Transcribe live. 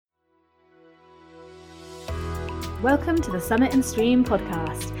Welcome to the Summit and Stream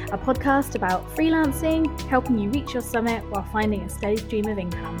podcast, a podcast about freelancing, helping you reach your summit while finding a steady stream of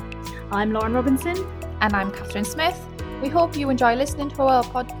income. I'm Lauren Robinson. And I'm Catherine Smith. We hope you enjoy listening to our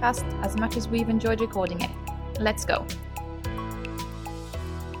podcast as much as we've enjoyed recording it. Let's go.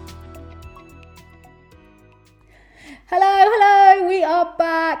 Hello, we are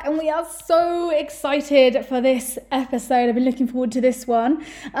back and we are so excited for this episode. I've been looking forward to this one.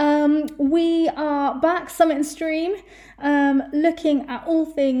 We are back, Summit and Stream, looking at all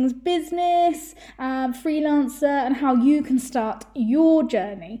things business, freelancer, and how you can start your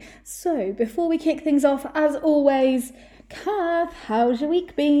journey. So before we kick things off, as always, Kath, how's your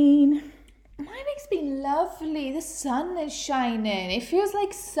week been? My week's been lovely. The sun is shining. It feels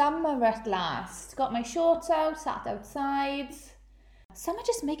like summer at last. Got my shorts out, sat outside. Summer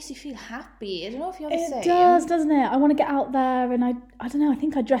just makes you feel happy. I don't know if you're the same. It does, doesn't it? I want to get out there and I don't know, I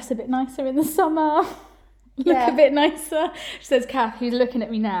think I dress a bit nicer in the summer. Look a bit nicer. She says, Kath, who's looking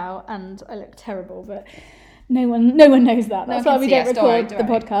at me now, and I look terrible, but no one knows that. That's why we don't record the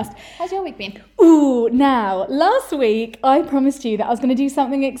podcast. How's your week been? Ooh, now, last week I promised you that I was going to do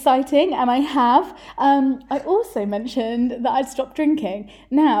something exciting, and I have. I also mentioned that I'd stopped drinking.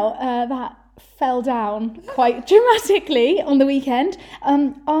 Now, that fell down quite dramatically on the weekend.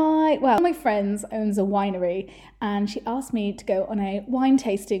 One of my friends owns a winery, and she asked me to go on a wine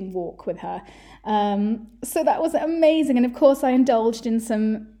tasting walk with her. So that was amazing, and of course I indulged in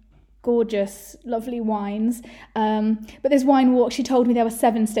some gorgeous, lovely wines. But this wine walk, she told me there were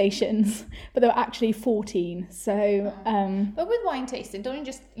 7 stations, but there were actually 14. So, but with wine tasting, don't you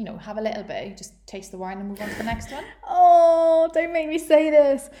just, have a little bit, you just taste the wine and move on to the next one? Oh, don't make me say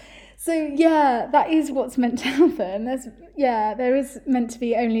this. So yeah, that is what's meant to happen. There is meant to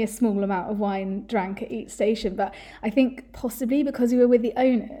be only a small amount of wine drank at each station, but I think possibly because we were with the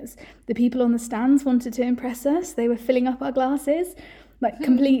owners, the people on the stands wanted to impress us. They were filling up our glasses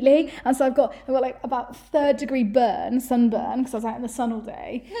completely, and so I've got like about 3rd degree sunburn because I was out in the sun all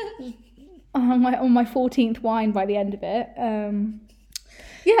day on my 14th wine by the end of it.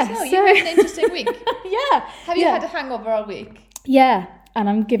 You had an interesting week. Yeah. Have you had a hangover all week? Yeah, and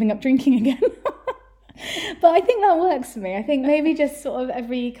I'm giving up drinking again. But I think that works for me. I think maybe just sort of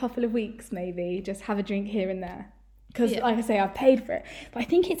every couple of weeks, maybe just have a drink here and there, because like I say, I've paid for it. But I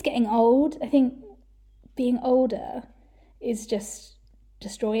think it's getting old. I think being older is just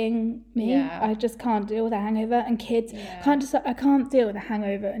destroying me. I just can't deal with a hangover, and kids I can't deal with a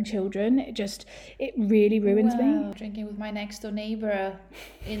hangover and children. It really ruins me. Drinking with my next door neighbour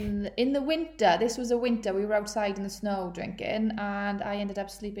in the winter. This was a winter. We were outside in the snow drinking, and I ended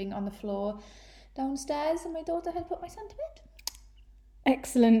up sleeping on the floor downstairs, and my daughter had put my son to bed.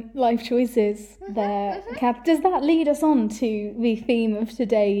 Excellent life choices there, Kath. Does that lead us on to the theme of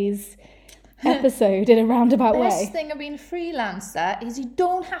today's episode in a roundabout way? The best thing of being a freelancer is you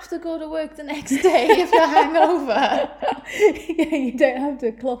don't have to go to work the next day if you're hungover. Yeah, you don't have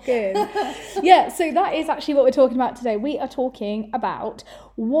to clock in. Yeah, so that is actually what we're talking about today. We are talking about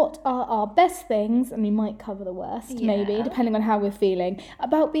what are our best things, and we might cover the worst, maybe, depending on how we're feeling,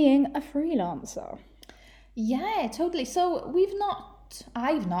 about being a freelancer. Yeah, totally. So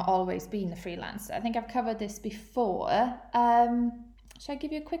I've not always been a freelancer. I think I've covered this before. Shall I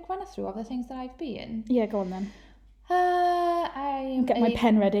give you a quick run-through of the things that I've been? Yeah, go on then. Get my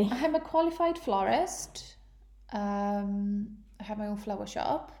pen ready. I'm a qualified florist. I have my own flower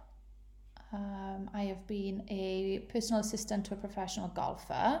shop. I have been a personal assistant to a professional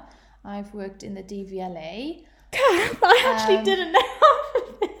golfer. I've worked in the DVLA. I actually didn't know half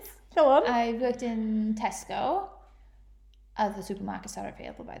of this. Go on. I worked in Tesco. Other supermarkets are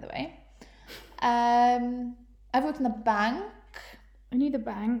available, by the way. I've worked in the bank. I knew the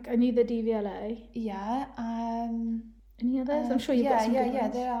bank. I knew the DVLA. Yeah. Any others? I'm sure you've got some good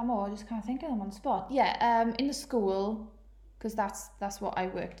ones. There are more. I just can't think of them on the spot. Yeah. In the school, because that's what I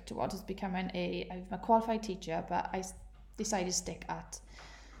worked towards, is becoming I'm a qualified teacher, but I decided to stick at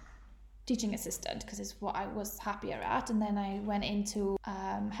teaching assistant because it's what I was happier at. And then I went into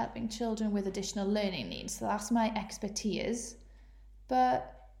helping children with additional learning needs. So that's my expertise.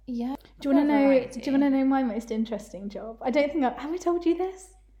 But yeah. Do you want to know my most interesting job? I don't think have I told you this?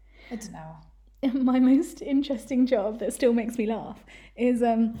 I don't know. My most interesting job that still makes me laugh is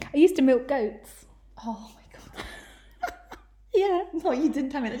I used to milk goats. Oh my god. Yeah. No, you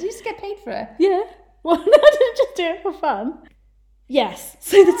didn't tell me that. Did you just get paid for it? Yeah. Well, no, I didn't just do it for fun. Yes.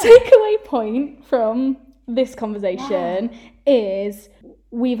 So the takeaway point from this conversation is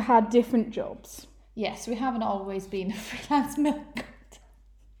we've had different jobs. Yes, we haven't always been a freelance milk goat.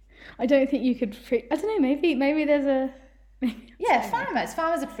 I don't think you could. I don't know. Maybe there's a. Yeah, farmers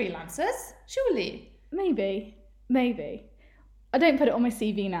are freelancers, surely. Maybe Maybe. I don't put it on my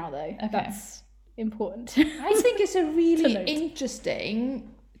CV now, though. Okay. That's important. I think it's a To really note.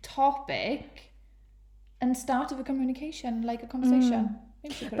 interesting topic and start of a communication, like a conversation. Maybe we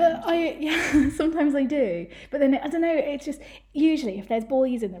should put it But sometimes I do. But then, I don't know, it's just, usually if there's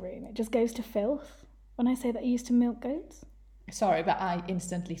boys in the room, it just goes to filth. When I say that I used to milk goats. Sorry, but I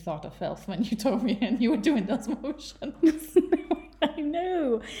instantly thought of filth when you told me and you were doing those motions. I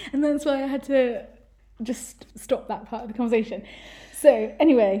know. And that's why I had to just stop that part of the conversation. So,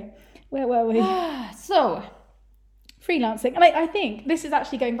 anyway, where were we? So, Freelancing. And I think this is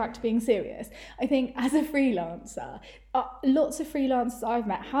actually going back to being serious. I think as a freelancer, lots of freelancers I've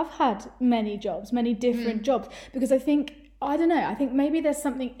met have had many jobs, many different jobs, because I think maybe there's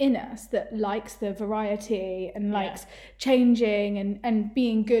something in us that likes the variety and likes changing and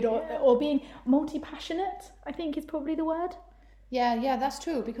being good or being multi-passionate, I think is probably the word. Yeah, that's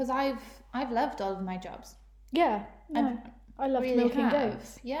true, because I've loved all of my jobs. Yeah, no, I loved Really milking have.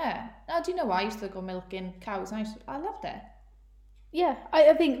 goats. Yeah. Now, do you know why I used to go milking cows? I loved it. Yeah,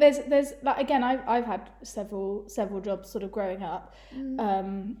 I think there's like, again, I've had several jobs sort of growing up,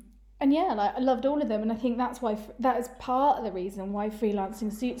 and yeah, like I loved all of them, and I think that is part of the reason why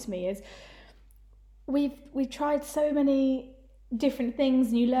freelancing suits me is we've tried so many different things,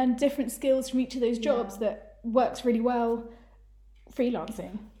 and you learn different skills from each of those jobs that works really well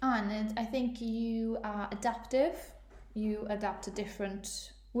freelancing. And I think you are adaptive. You adapt to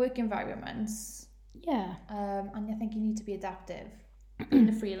different work environments. Yeah. And I think you need to be adaptive in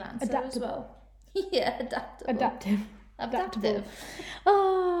a freelancer as well. Yeah, adaptable. Adaptive.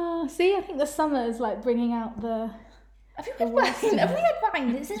 Oh, see, I think the summer is like bringing out the... Have you had wine? Have we had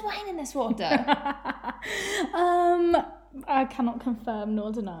wine? Is there wine in this water? I cannot confirm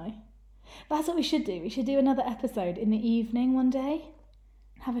nor deny. That's what we should do. We should do another episode in the evening one day.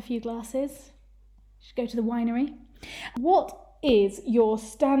 Have a few glasses. Should go to the winery. What is your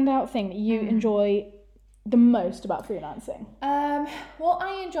standout thing that you enjoy the most about freelancing? What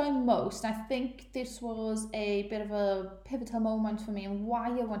I enjoy most, I think this was a bit of a pivotal moment for me, and why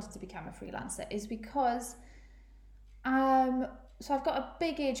I wanted to become a freelancer is because so I've got a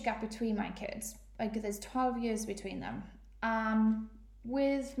big age gap between my kids. Like there's 12 years between them.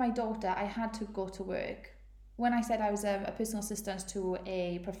 With my daughter, I had to go to work. When I said I was a personal assistant to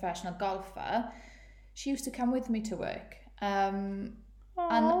a professional golfer, she used to come with me to work. And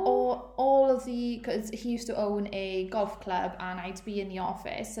all of because he used to own a golf club, and I'd be in the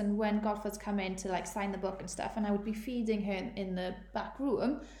office, and when golfers come in to like sign the book and stuff, and I would be feeding her in the back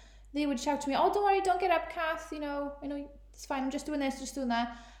room, they would shout to me, "Oh, don't worry, don't get up, Kath, you know, it's fine, I'm just doing this, just doing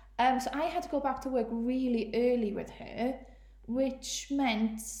that." So I had to go back to work really early with her, which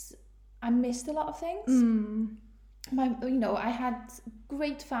meant I missed a lot of things. I had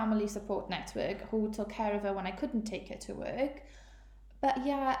great family support network who took care of her when I couldn't take her to work. But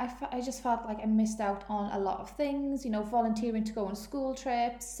yeah, I just felt like I missed out on a lot of things, volunteering to go on school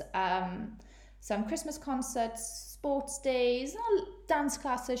trips, some Christmas concerts, sports days, dance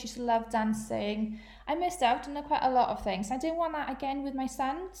classes. She used to love dancing. I missed out on quite a lot of things. I didn't want that again with my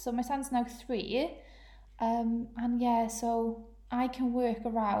son. So my son's now 3. So I can work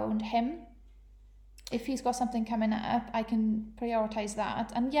around him. If he's got something coming up, I can prioritise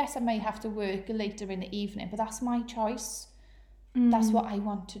that. And yes, I may have to work later in the evening, but that's my choice. That's what I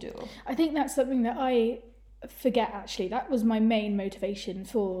want to do. I think that's something that I forget, actually. That was my main motivation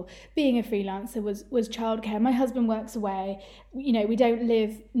for being a freelancer was childcare. My husband works away. We don't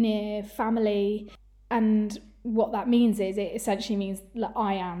live near family. And what that means is it essentially means that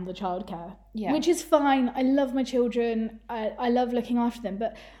I am the childcare. Yeah. Which is fine. I love my children. I love looking after them.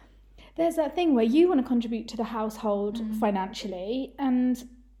 But there's that thing where you want to contribute to the household financially, and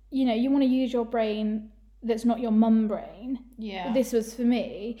you want to use your brain that's not your mum brain. Yeah. This was for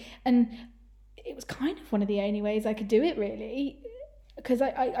me, and it was kind of one of the only ways I could do it, really, because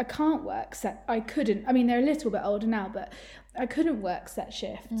I can't work set. I couldn't. I mean, they're a little bit older now, but I couldn't work set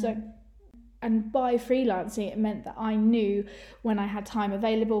shifts. And by freelancing, it meant that I knew when I had time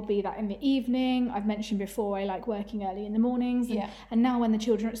available, be that in the evening. I've mentioned before, I like working early in the mornings. And now when the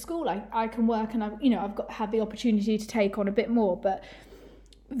children are at school, I can work, and I've had the opportunity to take on a bit more. But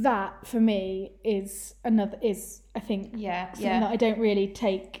that for me is I think something that I don't really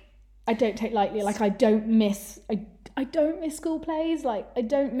take. I don't take lightly. Like I don't miss school plays. Like I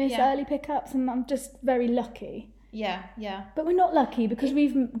don't miss early pickups, and I'm just very lucky. Yeah. But we're not lucky because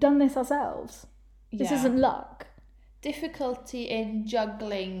we've done this ourselves. This isn't luck. Difficulty in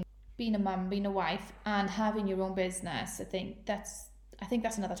juggling being a mum, being a wife, and having your own business. I think that's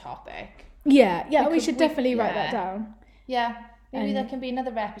another topic. Yeah. We should definitely write that down. Yeah. Maybe there can be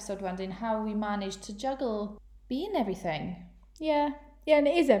another episode one day in how we manage to juggle being everything. Yeah, and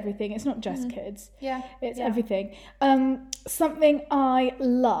it is everything. It's not just kids. Yeah. It's everything. Something I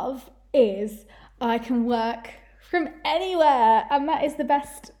love is I can work from anywhere, and that is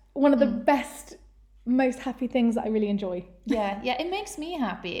one of the best, most happy things that I really enjoy. Yeah, it makes me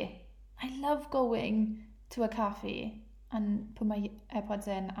happy. I love going to a cafe and put my AirPods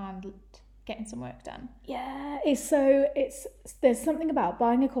in and getting some work done. Yeah, there's something about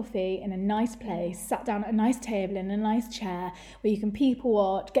buying a coffee in a nice place, sat down at a nice table in a nice chair where you can people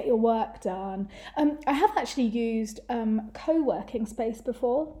watch, get your work done. I have actually used co-working space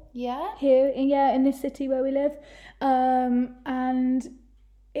before. Yeah? Here, in this city where we live. And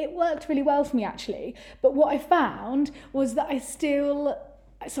it worked really well for me actually. But what I found was that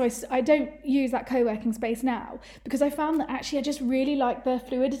I don't use that co-working space now because I found that actually I just really like the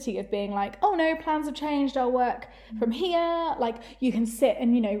fluidity of being like, oh no, plans have changed, I'll work from here. Like you can sit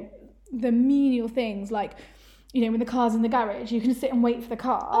and, the menial things like, when the car's in the garage, you can sit and wait for the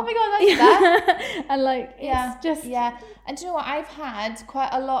car. Oh my God, that's that. And like, it's just... Yeah, and do you know what? I've had quite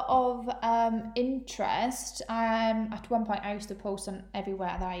a lot of interest. At one point, I used to post on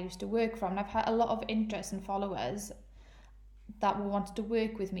everywhere that I used to work from. And I've had a lot of interest and followers that wanted to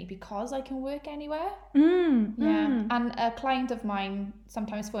work with me because I can work anywhere. And a client of mine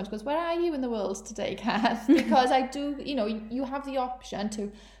sometimes phones, goes, where are you in the world today, Kath? Because I do, you have the option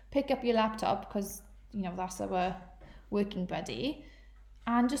to pick up your laptop because, that's our working buddy,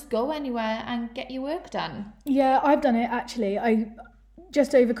 and just go anywhere and get your work done. Yeah, I've done it actually.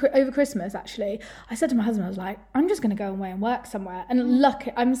 Just over Christmas actually, I said to my husband, I was like, I'm just going to go away and work somewhere. And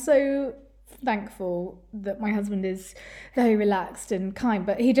I'm so thankful that my husband is very relaxed and kind,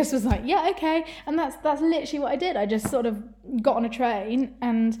 but he just was like, yeah, okay. And that's literally what I did. I just sort of got on a train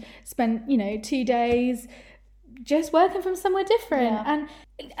and spent 2 days just working from somewhere different.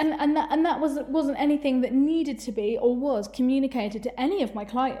 And that wasn't anything that needed to be or was communicated to any of my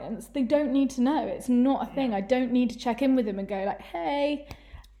clients. They don't need to know. It's not a thing. I don't need to check in with them and go like, hey.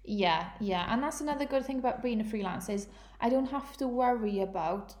 Yeah, and that's another good thing about being a freelancer is I don't have to worry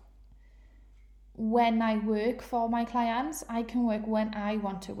about when I work for my clients. I can work when I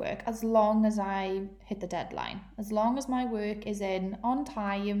want to work, as long as I hit the deadline. As long as my work is in on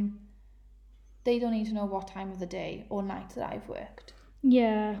time, they don't need to know what time of the day or night that I've worked.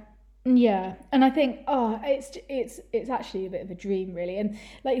 Yeah, and I think it's actually a bit of a dream really. And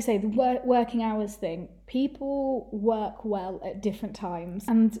like you say, the working hours thing, people work well at different times,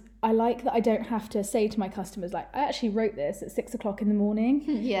 and I like that I don't have to say to my customers like, I actually wrote this at 6 o'clock in the morning.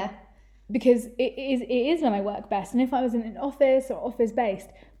 Yeah. Because it is when I work best. And if I was in an office or office based,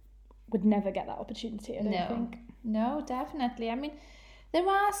 would never get that opportunity, I don't think. No, definitely. I mean, there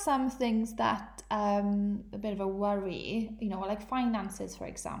are some things that a bit of a worry, like finances, for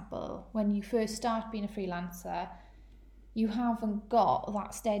example. When you first start being a freelancer, you haven't got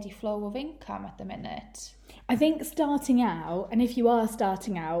that steady flow of income at the minute. I think starting out, and if you are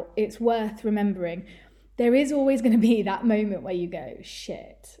starting out, it's worth remembering there is always going to be that moment where you go,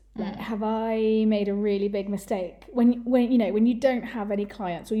 shit, like, have I made a really big mistake? When you don't have any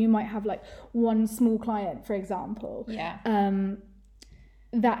clients, or you might have like one small client, for example. Yeah.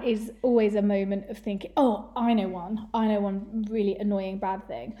 That is always a moment of thinking, oh, I know one really annoying bad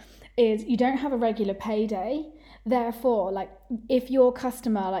thing is you don't have a regular payday. Therefore, like, if your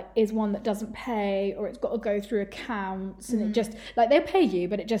customer like is one that doesn't pay, or it's got to go through accounts, and it just like they'll pay you,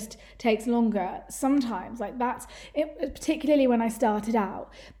 but it just takes longer. Sometimes, like that's it, particularly when I started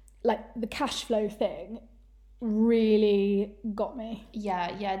out, like the cash flow thing really got me.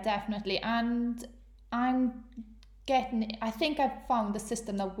 Yeah, definitely. And I think I've found the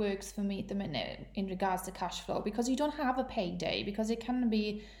system that works for me at the minute in regards to cash flow, because you don't have a payday, because it can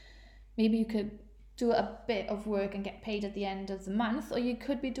be, maybe you could do a bit of work and get paid at the end of the month, or you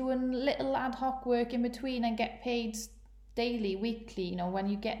could be doing little ad hoc work in between and get paid daily, weekly, when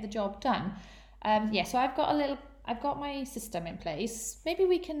you get the job done. So I've got my system in place. Maybe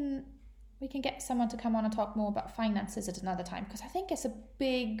we can get someone to come on and talk more about finances at another time, because I think it's a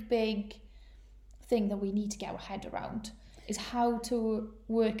big thing that we need to get our head around, is how to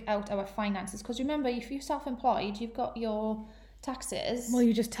work out our finances. Because remember, if you're self-employed, you've got your taxes. Well,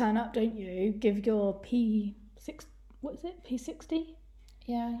 you just turn up, don't you? Give your P60?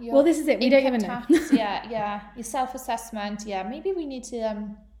 Yeah. Well, this is it. We don't even know. Yeah. Your self-assessment. Yeah, maybe we need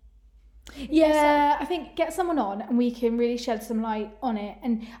to... I think get someone on and we can really shed some light on it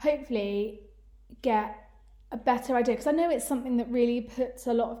and hopefully get a better idea, because I know it's something that really puts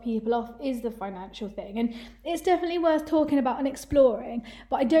a lot of people off, is the financial thing, and it's definitely worth talking about and exploring,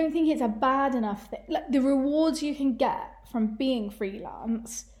 but I don't think it's a bad enough thing. Like, the rewards you can get from being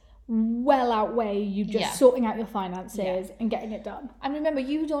freelance well outweigh you just sorting out your finances and getting it done. And remember,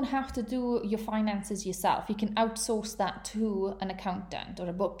 you don't have to do your finances yourself. You can outsource that to an accountant or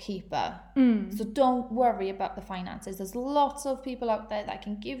a bookkeeper. So don't worry about the finances. There's lots of people out there that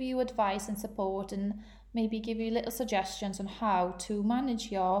can give you advice and support and maybe give you little suggestions on how to manage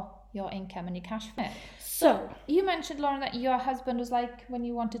your income and your cash flow. So you mentioned, Lauren, that your husband was like when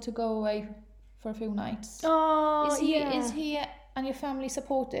you wanted to go away for a few nights. Oh, Is he and your family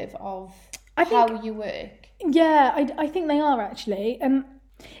supportive of how you work? Yeah, I think they are actually. And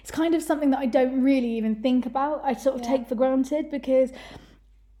it's kind of something that I don't really even think about. I sort of take for granted, because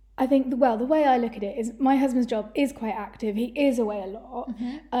I think, the way I look at it is my husband's job is quite active. He is away a lot,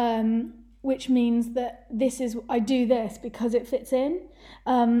 which means that I do this because it fits in.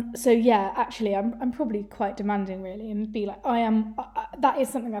 So yeah, actually, I'm probably quite demanding, really, and be like, that is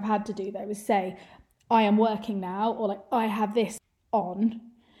something I've had to do, though, is say, I am working now, or like, I have this on.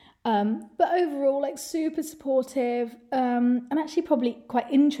 But overall, like, super supportive, and actually probably quite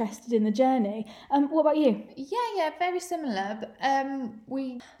interested in the journey. What about you? Yeah, very similar. But,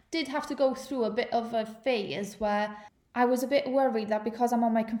 we did have to go through a bit of a phase where I was a bit worried that because I'm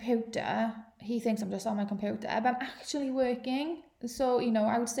on my computer, he thinks I'm just on my computer, but I'm actually working. So,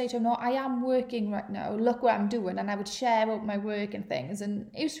 I would say to him, no, I am working right now. Look what I'm doing. And I would share about my work and things. And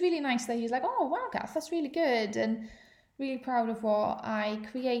it was really nice that he's like, oh, wow, Kath, that's really good. And really proud of what I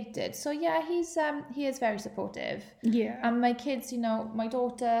created. So yeah, he is very supportive. Yeah. And my kids, my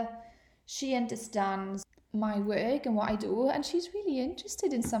daughter, she understands my work and what I do, and she's really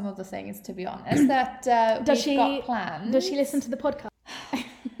interested in some of the things, to be honest, that we've got planned. Does she listen to the podcast?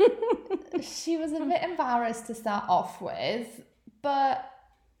 She was a bit embarrassed to start off with, but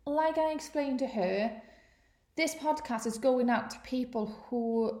like I explained to her, this podcast is going out to people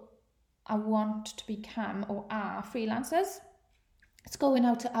who I want to become or are freelancers. It's going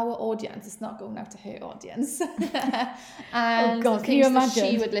out to our audience. It's not going out to her audience. And oh God, can you imagine?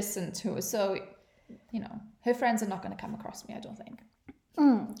 That she would listen to. So, her friends are not going to come across me, I don't think.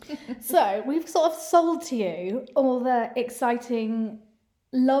 So we've sort of sold to you all the exciting,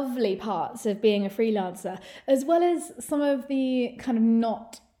 lovely parts of being a freelancer, as well as some of the kind of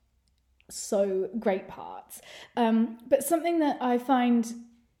not so great parts. But something that I find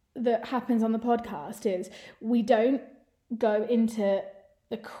that happens on the podcast is we don't go into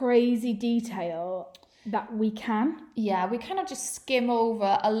the crazy detail that we can. Yeah, we kind of just skim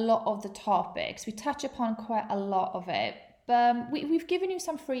over a lot of the topics. We touch upon quite a lot of it. But we've given you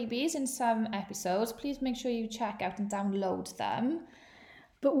some freebies in some episodes. Please make sure you check out and download them.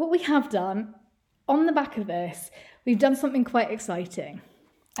 But what we have done, on the back of this, we've done something quite exciting.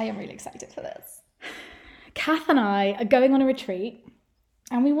 I am really excited for this. Kath and I are going on a retreat,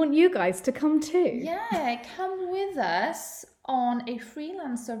 and we want you guys to come too. Yeah, come with us on a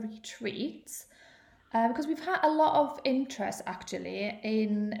freelancer retreat. Because we've had a lot of interest, actually,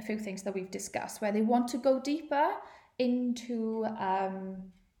 in a few things that we've discussed, where they want to go deeper into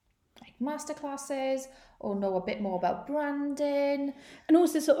like masterclasses or know a bit more about branding. And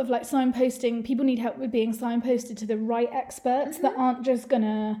also sort of like signposting. People need help with being signposted to the right experts that aren't just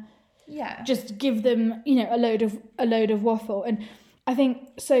gonna just give them, a load of waffle. And I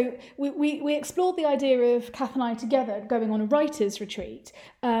think so we explored the idea of Kath and I together going on a writer's retreat.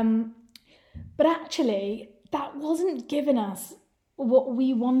 But actually, that wasn't giving us what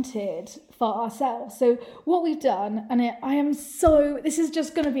we wanted for ourselves. So what we've done, and this is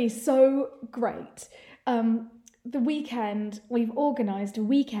just going to be so great. The weekend, we've organised a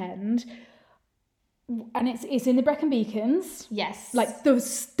weekend, and it's in the Brecon Beacons. Yes. Like the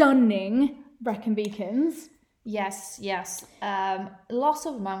stunning Brecon Beacons. Yes. Lots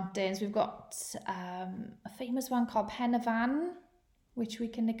of mountains. We've got a famous one called Penavan, which we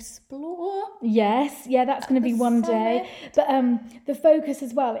can explore. Yes, that's going to be one day. But the focus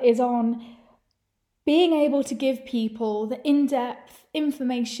as well is on being able to give people the in-depth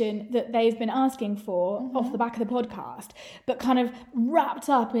information that they've been asking for off the back of the podcast, but kind of wrapped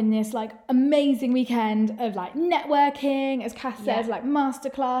up in this like amazing weekend of like networking, as Kath says, like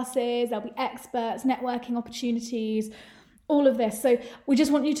masterclasses, there'll be experts, networking opportunities, all of this. So we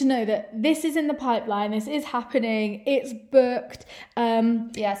just want you to know that this is in the pipeline, this is happening, it's booked.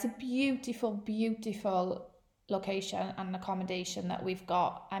 It's a beautiful location and accommodation that we've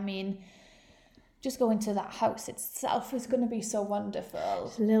got. I mean, just going to that house itself is going to be so wonderful.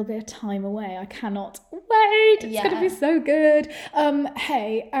 Just a little bit of time away. I cannot wait. It's going to be so good.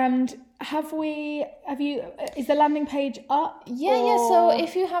 Hey, and is the landing page up? Yeah. So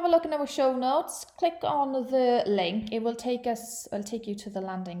if you have a look in our show notes, click on the link. It'll take you to the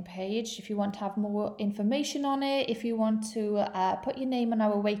landing page. If you want to have more information on it, if you want to put your name on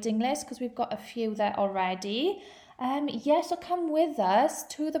our waiting list, because we've got a few there already. So come with us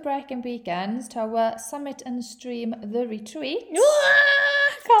to the Brecon Beacons, to our Summit and Stream The Retreat.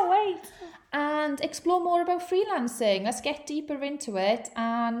 Can't wait. And explore more about freelancing. Let's get deeper into it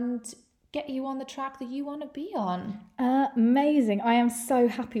and get you on the track that you want to be on. Amazing. I am so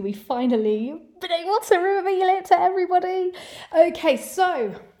happy we finally been able to reveal it to everybody. Okay,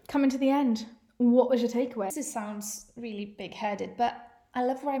 so coming to the end, what was your takeaway? This sounds really big-headed, but I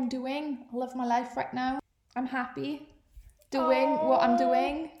love what I'm doing. I love my life right now. I'm happy doing what I'm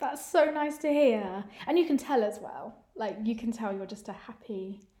doing. That's so nice to hear. And you can tell as well. Like, you can tell you're just a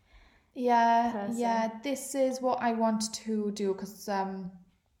happy person. Yeah. This is what I want to do because...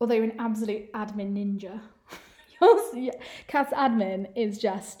 Although you're an absolute admin ninja. Kat's admin is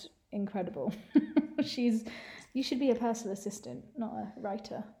just incredible. You should be a personal assistant, not a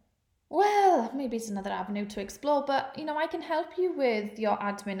writer. Well, maybe it's another avenue to explore, but, I can help you with your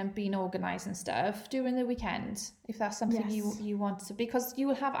admin and being organised and stuff during the weekend, if that's something you want to, because you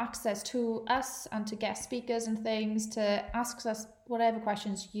will have access to us and to guest speakers and things to ask us whatever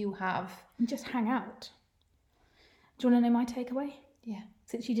questions you have. And just hang out. Do you want to know my takeaway? Yeah.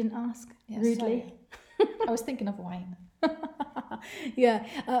 Since you didn't ask, rudely. Sorry. I was thinking of wine. Yeah,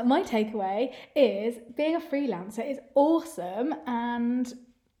 my takeaway is being a freelancer is awesome, and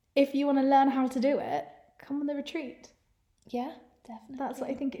if you want to learn how to do it, come on the retreat. Yeah, definitely. That's what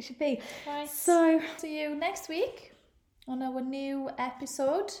I think it should be. Right. So, see you next week on our new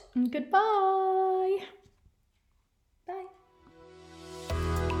episode. Goodbye. Bye.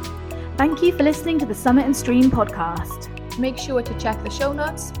 Thank you for listening to the Summit and Stream podcast. Make sure to check the show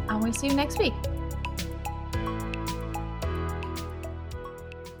notes, and we'll see you next week.